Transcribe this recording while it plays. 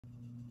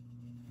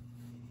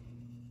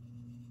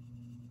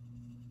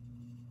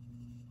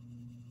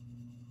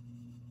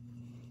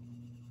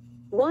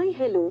Why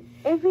hello,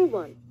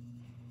 everyone.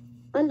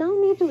 Allow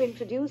me to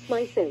introduce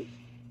myself.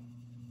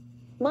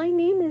 My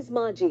name is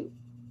Margie.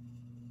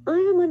 I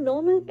am a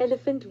normal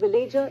elephant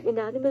villager in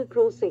Animal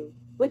Crossing,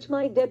 which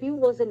my debut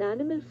was in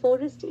Animal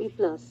Forest E+,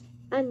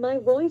 and my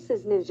voice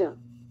is Neerja.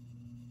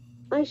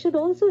 I should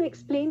also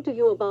explain to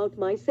you about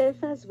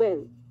myself as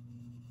well.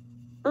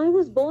 I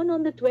was born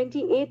on the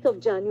 28th of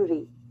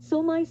January,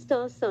 so my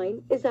star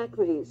sign is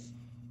Aquarius.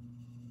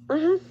 I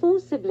have 4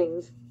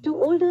 siblings, 2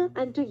 older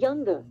and 2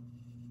 younger.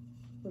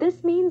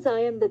 This means I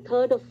am the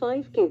third of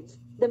 5 kids,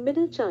 the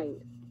middle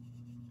child.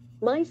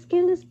 My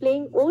skill is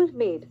playing old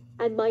maid,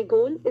 and my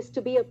goal is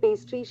to be a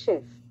pastry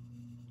chef.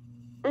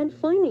 And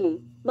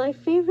finally, my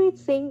favorite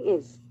saying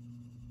is,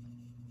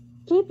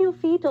 keep your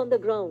feet on the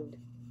ground.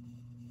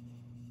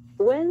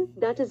 Well,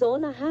 that is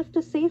all I have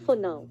to say for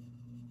now.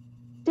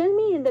 Tell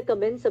me in the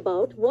comments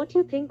about what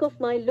you think of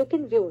my look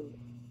and view.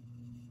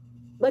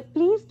 But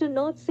please do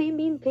not say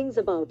mean things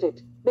about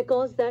it,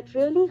 because that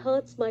really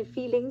hurts my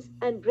feelings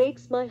and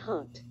breaks my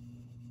heart.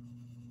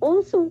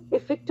 Also,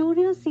 if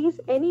Victoria sees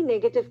any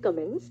negative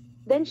comments,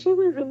 then she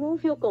will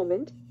remove your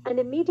comment and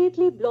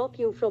immediately block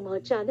you from her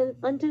channel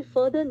until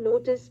further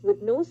notice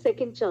with no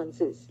second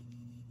chances.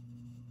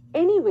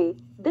 Anyway,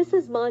 this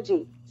is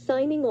Margie,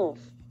 signing off.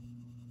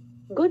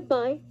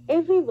 Goodbye,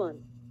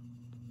 everyone.